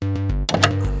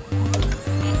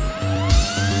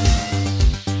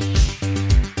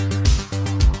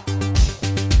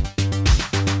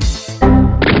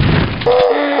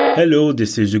Hello,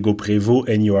 this is Hugo Prévost,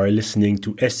 and you are listening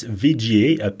to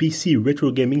SVGA, a PC retro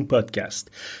gaming podcast.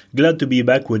 Glad to be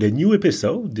back with a new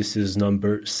episode. This is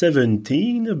number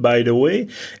 17, by the way,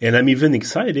 and I'm even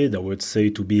excited, I would say,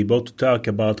 to be able to talk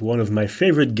about one of my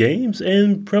favorite games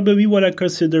and probably what I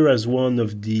consider as one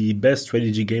of the best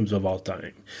strategy games of all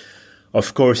time.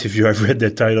 Of course, if you have read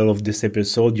the title of this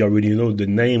episode, you already know the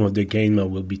name of the game I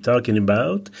will be talking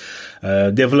about.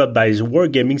 Developed by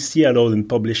Wargaming Seattle and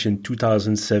published in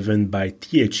 2007 by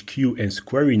THQ and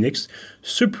Square Enix,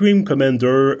 Supreme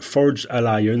Commander Forged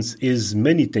Alliance is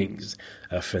many things.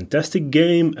 A fantastic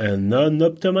game, a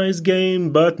non-optimized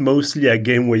game, but mostly a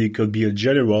game where you could be a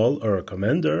general or a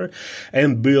commander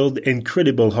and build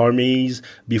incredible armies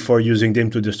before using them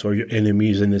to destroy your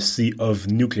enemies in a sea of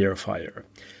nuclear fire.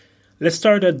 Let's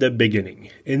start at the beginning.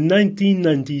 In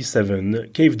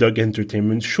 1997, Cavedog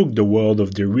Entertainment shook the world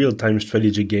of the real-time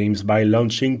strategy games by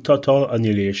launching Total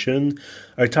Annihilation,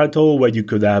 a title where you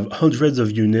could have hundreds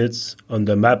of units on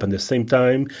the map at the same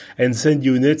time, and send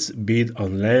units, be it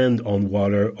on land, on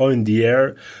water, or in the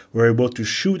air, were able to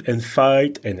shoot and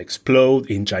fight and explode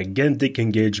in gigantic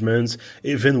engagements,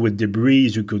 even with debris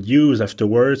you could use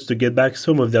afterwards to get back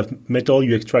some of the metal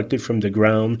you extracted from the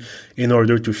ground in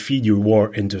order to feed your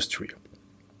war industry.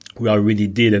 We already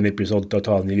did an episode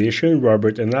Total Annihilation,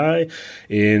 Robert and I,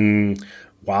 in,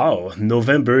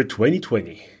 November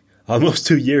 2020. Almost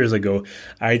 2 years ago.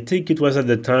 I think it was at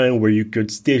the time where you could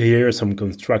still hear some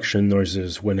construction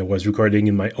noises when I was recording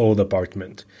in my old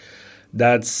apartment.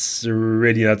 That's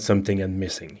really not something I'm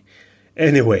missing.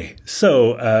 Anyway,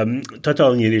 so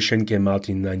Total Annihilation came out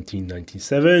in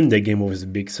 1997. The game was a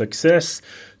big success.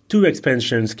 2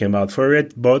 expansions came out for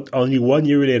it, but only 1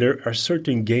 year later, a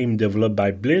certain game developed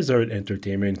by Blizzard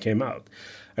Entertainment came out.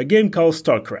 A game called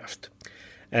StarCraft.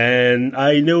 And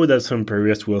I know that some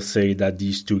purists will say that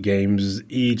these 2 games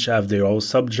each have their own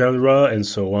subgenre and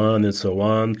so on and so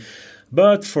on.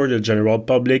 But for the general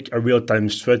public, a real-time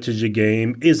strategy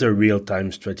game is a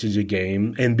real-time strategy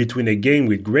game. And between a game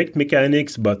with great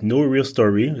mechanics but no real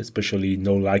story, especially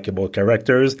no likable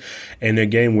characters, and a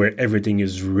game where everything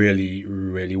is really,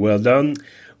 really well done,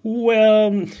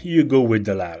 well, you go with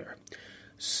the latter.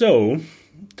 So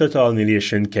Total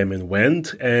Annihilation came and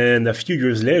went, and a few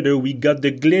years later we got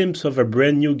the glimpse of a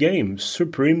brand new game,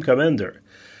 Supreme Commander.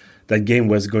 That game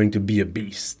was going to be a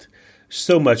beast.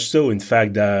 So much so, in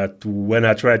fact, that when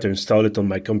I tried to install it on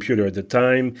my computer at the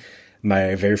time,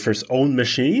 my very first own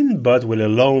machine, but with a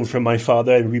loan from my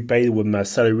father and repaid with my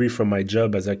salary from my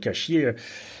job as a cashier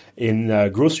in a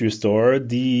grocery store,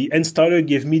 the installer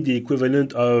gave me the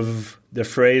equivalent of the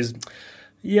phrase,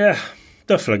 "Yeah,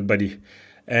 tough luck, buddy,"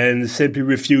 and simply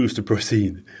refused to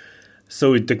proceed.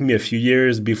 So it took me a few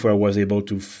years before I was able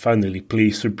to finally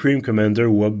play Supreme Commander,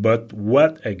 but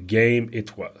what a game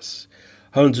it was.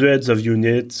 Hundreds of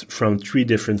units from 3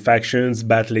 different factions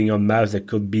battling on maps that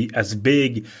could be as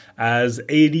big as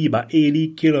 80 by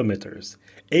 80 kilometers.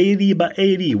 80 by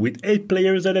 80 with 8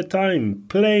 players at a time.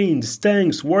 Planes,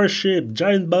 tanks, warships,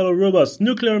 giant battle robots,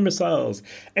 nuclear missiles,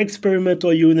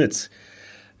 experimental units.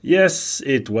 Yes,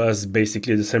 it was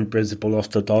basically the same principle of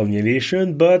Total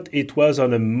Annihilation, but it was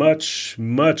on a much,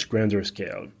 much grander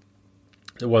scale.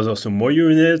 There was also more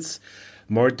units,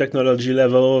 more technology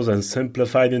levels and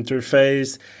simplified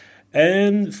interface,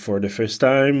 and for the first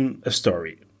time, a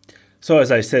story. So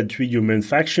as I said, 3 human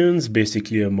factions,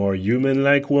 basically a more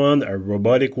human-like one, a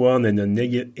robotic one, and an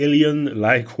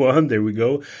alien-like one, there we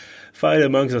go, fight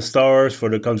amongst the stars for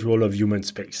the control of human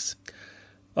space.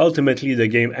 Ultimately, the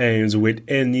game ends with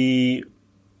any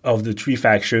of the 3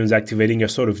 factions activating a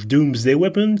sort of doomsday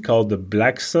weapon called the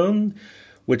Black Sun,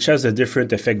 which has a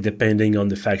different effect depending on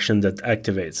the faction that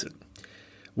activates it.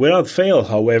 Without fail,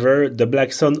 however, the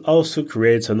Black Sun also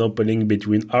creates an opening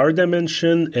between our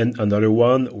dimension and another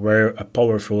one where a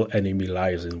powerful enemy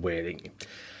lies in waiting.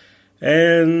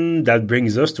 And that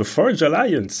brings us to Forged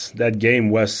Alliance. That game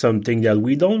was something that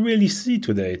we don't really see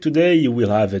today. Today you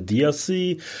will have a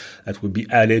DLC that will be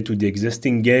added to the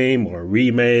existing game, or a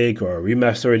remake, or a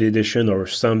remastered edition, or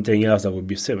something else that would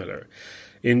be similar.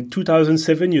 In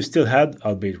 2007 you still had,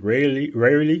 albeit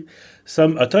rarely,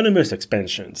 some autonomous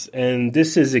expansions, and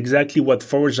this is exactly what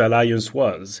Forged Alliance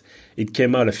was. It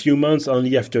came out a few months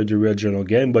only after the original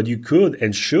game, but you could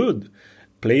and should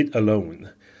play it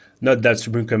alone. Not that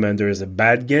Supreme Commander is a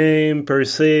bad game per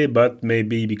se, but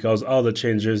maybe because all the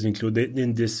changes included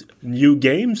in this new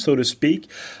game, so to speak,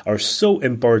 are so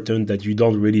important that you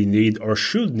don't really need or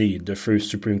should need the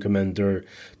first Supreme Commander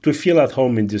to feel at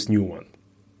home in this new one.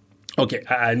 Okay,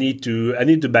 I need to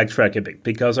backtrack a bit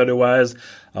because otherwise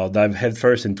I'll dive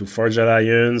headfirst into Forge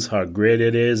Alliance, how great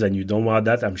it is, and you don't want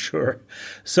that, I'm sure.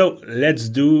 So let's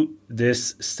do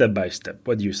this step by step.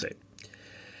 What do you say?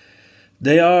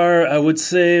 There are, I would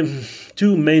say,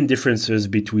 two main differences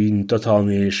between Total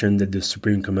Annihilation and the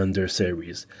Supreme Commander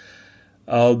series.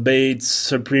 Albeit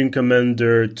Supreme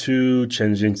Commander 2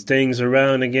 changing things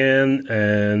around again,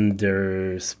 and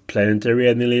there's Planetary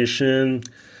Annihilation.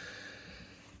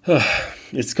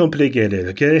 It's complicated,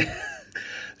 okay?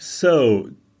 So,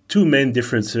 two main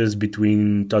differences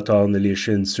between Total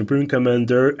Annihilation, Supreme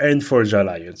Commander, and Forge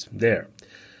Alliance. There.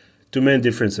 Two main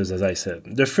differences, as I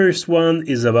said. The first one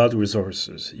is about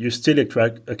resources. You still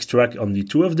extract only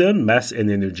two of them, mass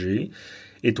and energy.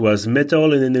 It was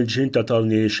metal and energy in Total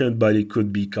Annihilation, but it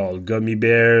could be called gummy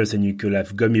bears, and you could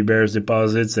have gummy bears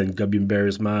deposits and gummy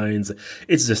bears mines.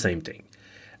 It's the same thing.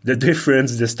 The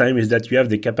difference this time is that you have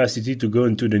the capacity to go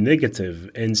into the negative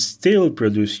and still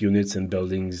produce units and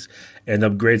buildings and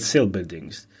upgrade sealed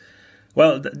buildings.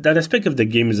 Well, that aspect of the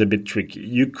game is a bit tricky.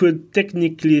 You could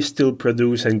technically still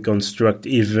produce and construct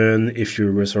even if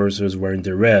your resources were in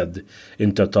the red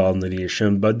in Total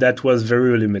Annihilation, but that was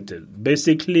very limited.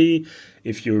 Basically,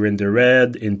 if you were in the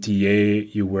red in TA,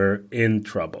 you were in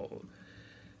trouble.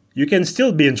 You can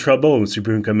still be in trouble with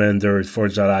Supreme Commander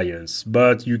Forge Alliance,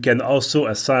 but you can also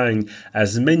assign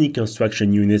as many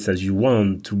construction units as you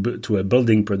want to a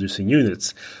building producing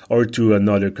units, or to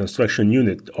another construction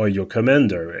unit, or your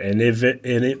commander, and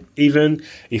even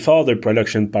if all the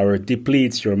production power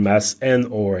depletes your mass and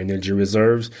or energy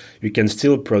reserves, you can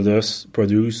still produce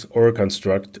or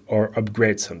construct or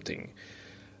upgrade something.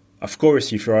 Of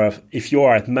course, if you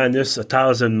are at minus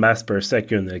 1,000 mass per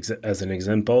second, as an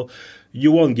example, you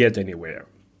won't get anywhere.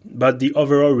 But the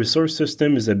overall resource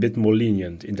system is a bit more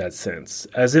lenient in that sense,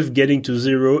 as if getting to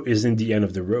zero isn't the end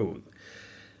of the road.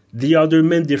 The other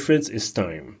main difference is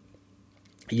time.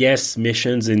 Yes,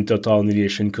 missions in Total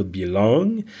Annihilation could be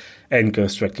long, and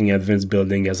constructing advanced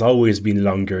building has always been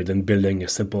longer than building a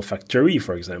simple factory,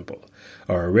 for example,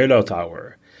 or a radar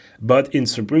tower. But in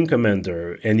Supreme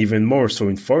Commander, and even more so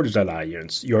in Forged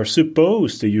Alliance, you are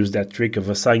supposed to use that trick of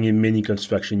assigning many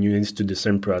construction units to the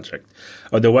same project.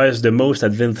 Otherwise, the most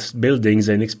advanced buildings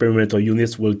and experimental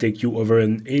units will take you over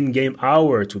an in-game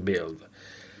hour to build.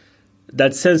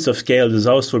 That sense of scale is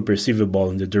also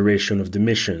perceivable in the duration of the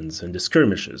missions and the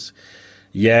skirmishes.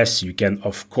 Yes, you can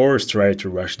of course try to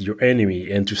rush your enemy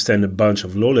and to send a bunch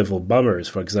of low-level bombers,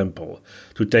 for example,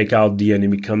 to take out the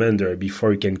enemy commander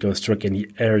before you can construct any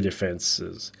air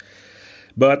defenses.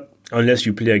 But unless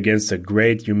you play against a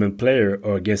great human player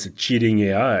or against a cheating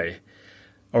AI,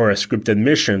 or a scripted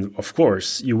mission, of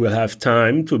course, you will have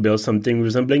time to build something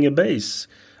resembling a base,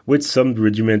 with some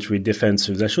rudimentary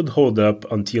defenses that should hold up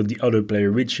until the other player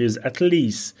reaches at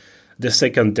least the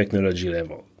second technology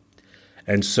level.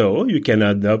 And so you can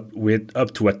end up with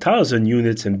up to 1,000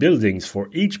 units and buildings for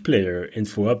each player and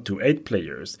for up to 8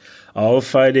 players, all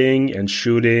fighting and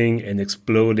shooting and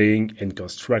exploding and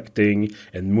constructing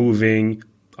and moving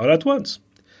all at once.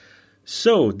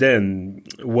 So then,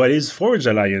 what is Forge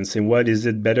Alliance and why is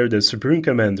it better than Supreme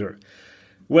Commander?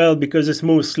 Well, because it's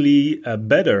mostly a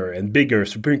better and bigger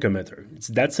Supreme Commander. It's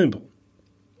that simple.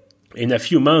 In a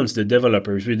few months, the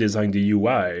developers redesigned the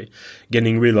UI,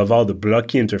 getting rid of all the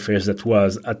blocky interface that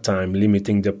was, at times,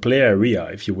 limiting the play area,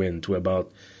 if you will, to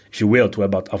about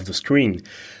off the screen.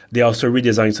 They also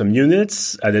redesigned some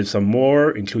units, added some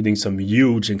more, including some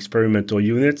huge experimental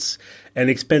units, and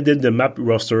expanded the map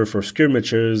roster for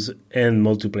skirmishes and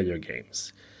multiplayer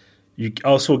games. You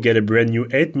also get a brand new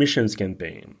 8 missions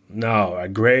campaign. Now, a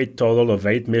great total of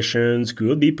 8 missions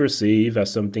could be perceived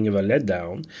as something of a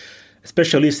letdown,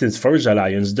 especially since Forged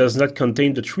Alliance does not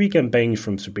contain the 3 campaigns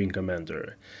from Supreme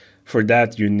Commander. For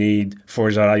that, you need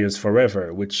Forged Alliance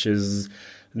Forever, which is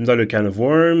another kind of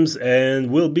worms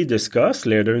and will be discussed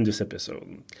later in this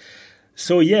episode.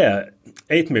 So yeah,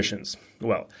 8 missions.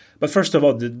 Well, but first of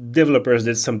all, the developers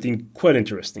did something quite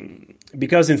interesting.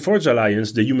 Because in Forged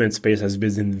Alliance, the human space has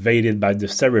been invaded by the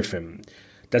Seraphim.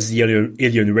 That's the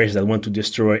alien race that want to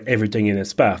destroy everything in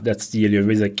its path. That's the alien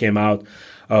race that came out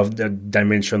of the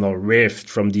dimensional rift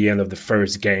from the end of the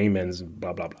first game and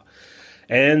blah, blah, blah.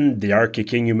 And they are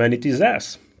kicking humanity's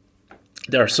ass.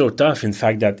 They are so tough, in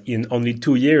fact, that in only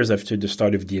 2 years after the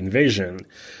start of the invasion,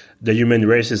 the human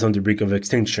race is on the brink of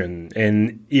extinction.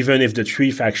 And even if the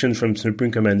 3 factions from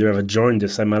Supreme Commander have joined the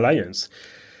same alliance,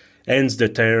 hence the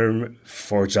term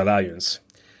Forged Alliance.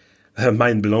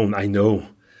 Mind blown, I know.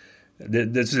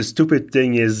 The stupid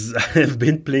thing is, I've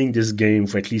been playing this game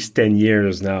for at least 10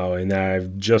 years now, and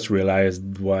I've just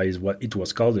realized why it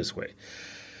was called this way.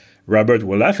 Robert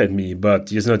will laugh at me, but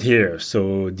he's not here,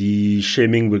 so the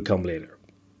shaming will come later.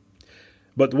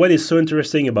 But what is so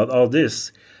interesting about all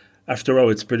this, after all,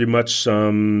 it's pretty much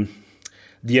the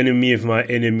enemy of my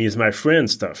enemy is my friend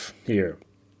stuff here.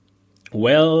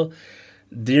 Well,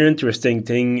 the interesting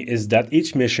thing is that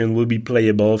each mission will be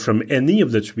playable from any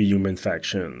of the 3 human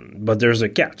factions, but there's a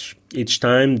catch. Each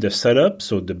time the setup,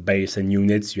 so the base and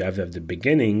units you have at the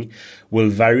beginning, will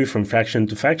vary from faction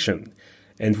to faction,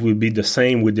 and will be the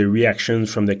same with the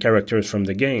reactions from the characters from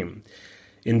the game.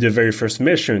 In the very first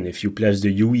mission, if you place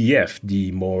the UEF,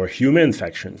 the more human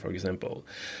faction, for example,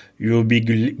 you will be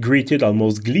greeted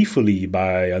almost gleefully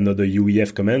by another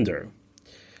UEF commander.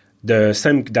 That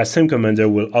same commander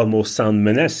will almost sound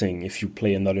menacing if you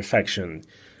play another faction.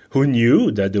 Who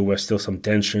knew that there were still some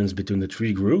tensions between the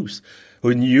 3 groups?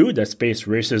 Who knew that space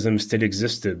racism still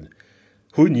existed?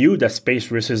 Who knew that space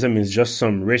racism is just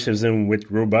some racism with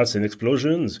robots and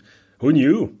explosions? Who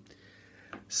knew?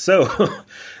 So,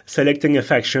 selecting a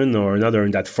faction or another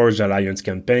in that Forged Alliance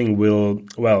campaign will,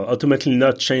 ultimately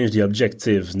not change the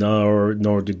objectives nor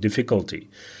the difficulty.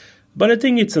 But I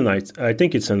think it's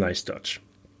a nice touch.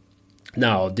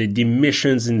 Now, the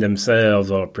missions in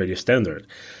themselves are pretty standard.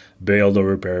 Build or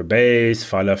repair a base,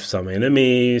 fight off some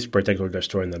enemies, protect or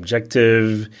destroy an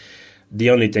objective. The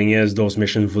only thing is, those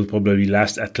missions will probably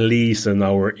last at least an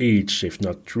hour each, if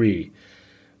not 3.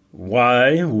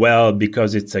 Why? Well,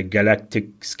 because it's a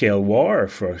galactic scale war,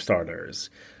 for starters.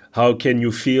 How can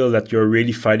you feel that you're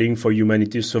really fighting for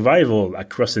humanity's survival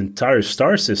across entire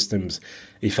star systems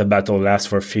if a battle lasts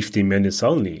for 50 minutes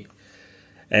only?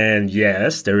 And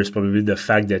yes, there is probably the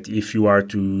fact that if you are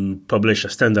to publish a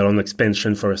standalone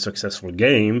expansion for a successful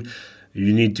game,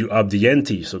 you need to up the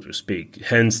ante, so to speak,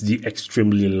 hence the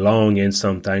extremely long and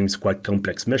sometimes quite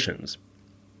complex missions.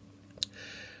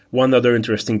 One other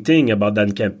interesting thing about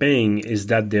that campaign is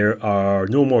that there are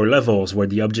no more levels where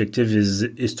the objective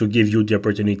is to give you the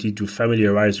opportunity to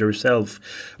familiarize yourself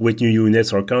with new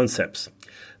units or concepts.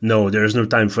 No, there's no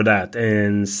time for that,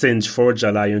 and since Forged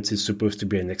Alliance is supposed to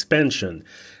be an expansion,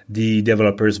 the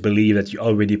developers believe that you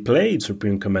already played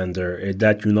Supreme Commander, and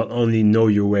that you not only know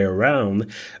your way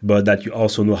around, but that you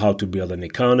also know how to build an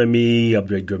economy,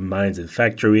 upgrade your mines and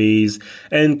factories,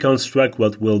 and construct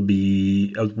what will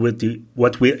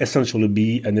essentially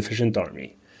be an efficient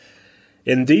army.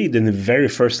 Indeed, in the very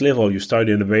first level, you start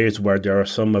in a base where there are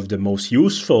some of the most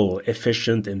useful,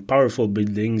 efficient, and powerful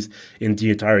buildings in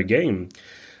the entire game.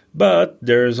 But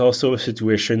there's also a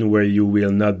situation where you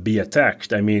will not be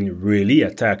attacked. I mean, really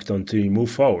attacked until you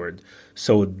move forward.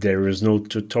 So there is no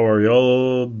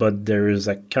tutorial, but there is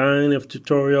a kind of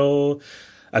tutorial.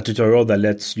 A tutorial that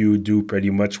lets you do pretty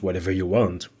much whatever you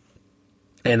want.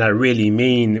 And I really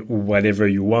mean whatever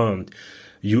you want.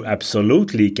 You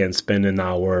absolutely can spend an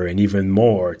hour and even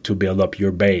more to build up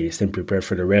your base and prepare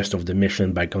for the rest of the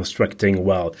mission by constructing,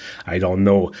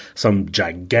 some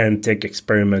gigantic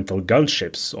experimental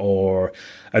gunships or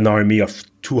an army of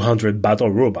 200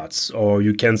 battle robots. Or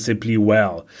you can simply,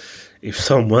 if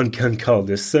someone can call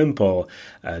this simple,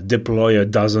 deploy a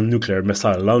dozen nuclear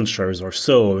missile launchers or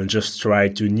so and just try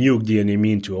to nuke the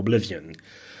enemy into oblivion.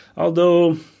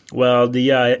 Although,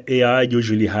 the AI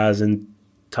usually has an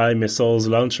anti-missiles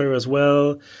launcher as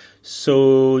well,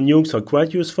 so nukes are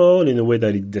quite useful in a way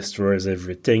that it destroys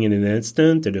everything in an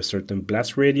instant at a certain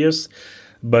blast radius,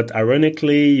 but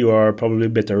ironically you are probably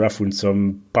better off with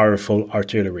some powerful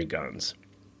artillery guns.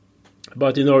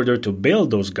 But in order to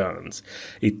build those guns,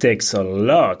 it takes a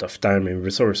lot of time and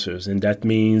resources, and that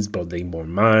means building more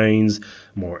mines,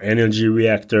 more energy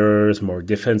reactors, more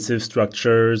defensive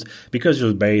structures, because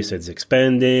your base is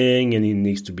expanding and it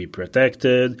needs to be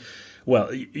protected.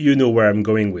 Well, you know where I'm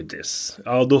going with this.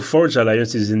 Although Forged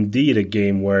Alliance is indeed a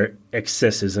game where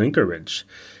excess is encouraged,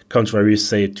 contrary,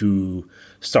 say, to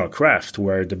StarCraft,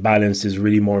 where the balance is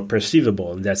really more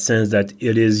perceivable, in that sense that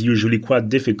it is usually quite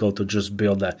difficult to just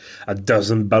build a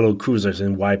dozen battle cruisers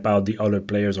and wipe out the other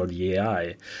players or the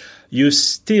AI. You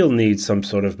still need some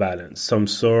sort of balance, some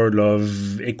sort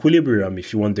of equilibrium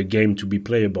if you want the game to be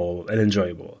playable and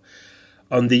enjoyable.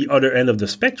 On the other end of the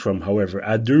spectrum, however,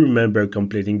 I do remember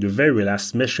completing the very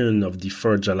last mission of the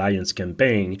Forged Alliance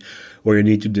campaign, where you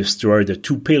need to destroy the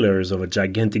 2 pillars of a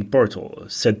gigantic portal.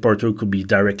 Said portal could be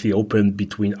directly opened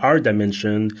between our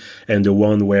dimension and the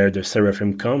one where the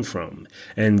Seraphim come from,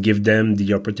 and give them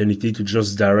the opportunity to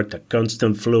just direct a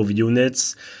constant flow of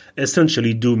units,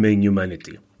 essentially dooming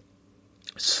humanity.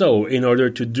 So, in order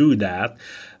to do that,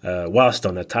 whilst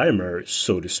on a timer,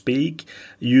 so to speak.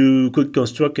 You could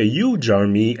construct a huge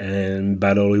army and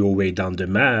battle your way down the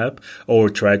map, or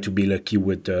try to be lucky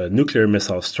with a nuclear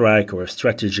missile strike or a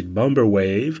strategic bomber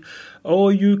wave.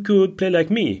 Or you could play like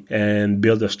me and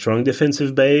build a strong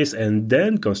defensive base and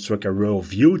then construct a row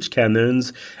of huge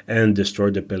cannons and destroy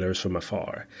the pillars from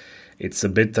afar. It's a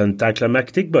bit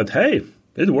anticlimactic, but hey,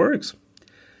 it works.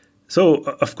 So,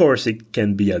 of course, it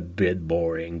can be a bit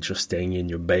boring just staying in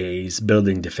your base,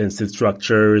 building defensive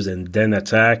structures, and then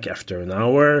attack after an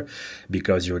hour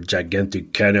because your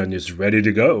gigantic cannon is ready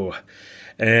to go.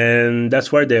 And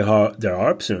that's why there are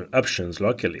options,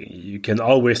 luckily. You can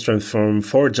always transform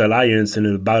Forge Alliance in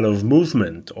a battle of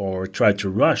movement or try to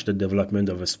rush the development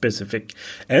of a specific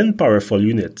and powerful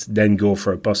unit, then go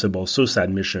for a possible suicide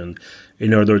mission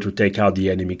in order to take out the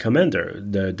enemy commander.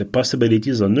 The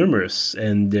possibilities are numerous,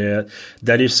 and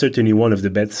that is certainly one of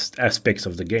the best aspects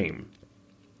of the game.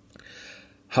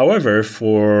 However,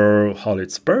 for all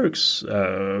its perks,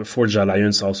 Forge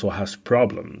Alliance also has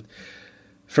problems.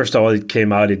 First of all, it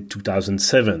came out in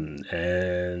 2007,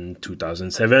 and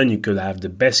 2007, you could have the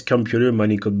best computer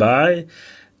money could buy.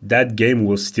 That game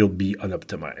will still be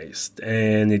unoptimized.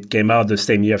 And it came out the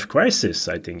same year of Crysis,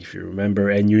 I think, if you remember,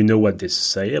 and you know what they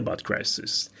say about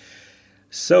Crysis.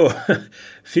 So,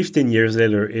 15 years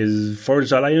later, is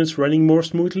Forge Alliance running more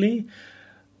smoothly?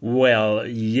 Well,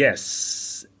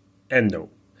 yes and no.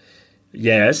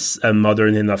 Yes, a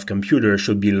modern enough computer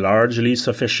should be largely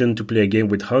sufficient to play a game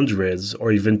with hundreds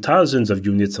or even thousands of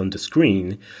units on the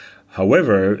screen.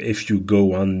 However, if you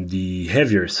go on the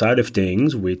heavier side of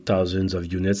things with thousands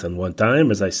of units at one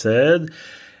time, as I said,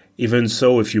 even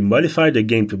so, if you modify the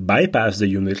game to bypass the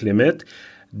unit limit,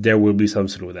 there will be some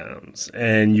slowdowns.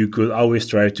 And you could always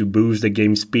try to boost the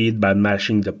game speed by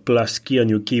mashing the plus key on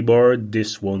your keyboard.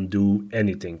 This won't do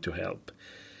anything to help.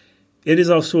 It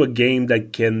is also a game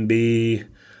that can be,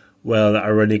 well,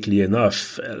 ironically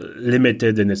enough,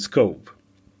 limited in its scope.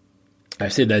 I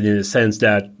say that in the sense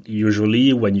that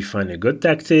usually when you find a good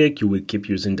tactic, you will keep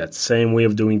using that same way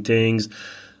of doing things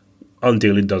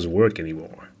until it doesn't work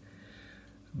anymore.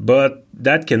 But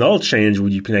that can all change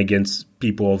when you play against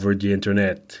people over the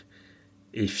internet.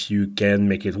 If you can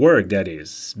make it work, that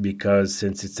is. Because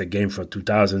since it's a game from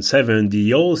 2007,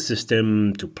 the old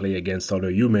system to play against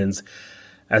other humans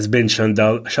has been shut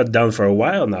down for a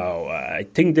while now. I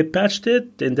think they patched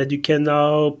it and that you can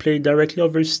now play directly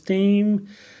over Steam,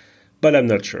 but I'm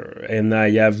not sure. And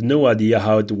I have no idea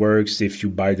how it works if you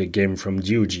buy the game from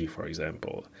GOG, for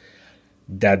example.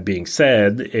 That being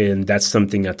said, and that's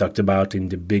something I talked about in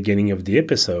the beginning of the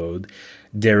episode,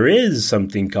 there is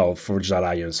something called Forge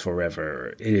Alliance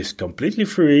Forever. It is completely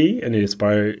free, and it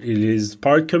is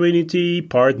part community,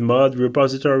 part mod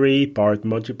repository, part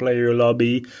multiplayer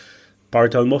lobby,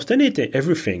 part almost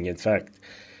everything, in fact.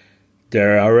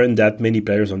 There aren't that many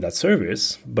players on that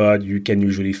service, but you can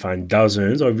usually find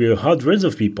dozens or even hundreds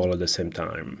of people at the same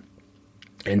time.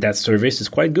 And that service is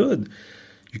quite good.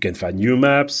 You can find new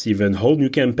maps, even whole new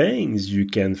campaigns. You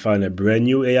can find a brand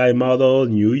new AI model,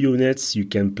 new units. You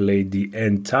can play the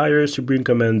entire Supreme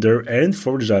Commander and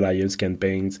Forged Alliance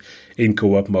campaigns in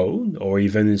co-op mode, or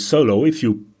even in solo if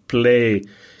you play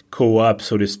co-op,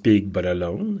 so to speak, but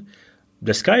alone.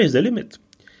 The sky is the limit.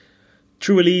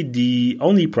 Truly, the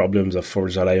only problems of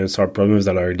Forged Alliance are problems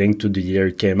that are linked to the year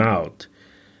it came out.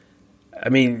 I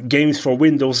mean, games for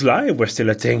Windows Live were still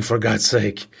a thing, for God's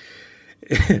sake.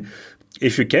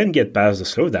 If you can get past the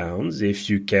slowdowns, if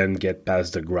you can get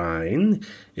past the grind,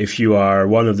 if you are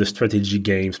one of the strategy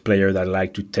games player that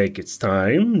like to take its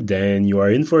time, then you are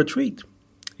in for a treat.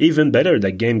 Even better,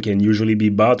 that game can usually be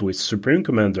bought with Supreme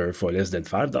Commander for less than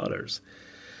 $5.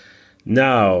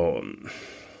 Now,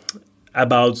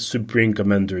 about Supreme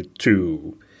Commander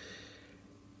 2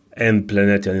 and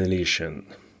Planet Annihilation.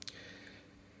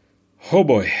 Oh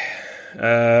boy,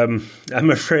 I'm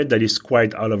afraid that it's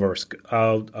quite out of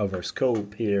our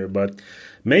scope here, but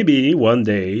maybe one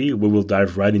day we will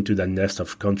dive right into the nest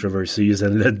of controversies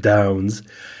and letdowns.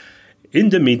 In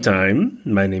the meantime,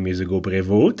 my name is Hugo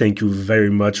Prévost. Thank you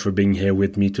very much for being here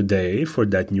with me today for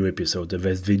that new episode of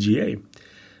SVGA.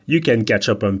 You can catch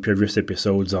up on previous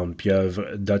episodes on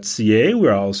pieuvre.ca.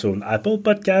 We're also on Apple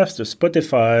Podcasts,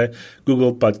 Spotify,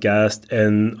 Google Podcasts,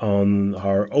 and on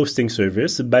our hosting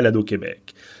service, Balado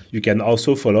Québec. You can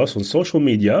also follow us on social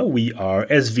media. We are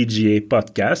SVGA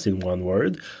Podcast in one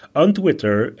word on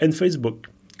Twitter and Facebook.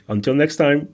 Until next time.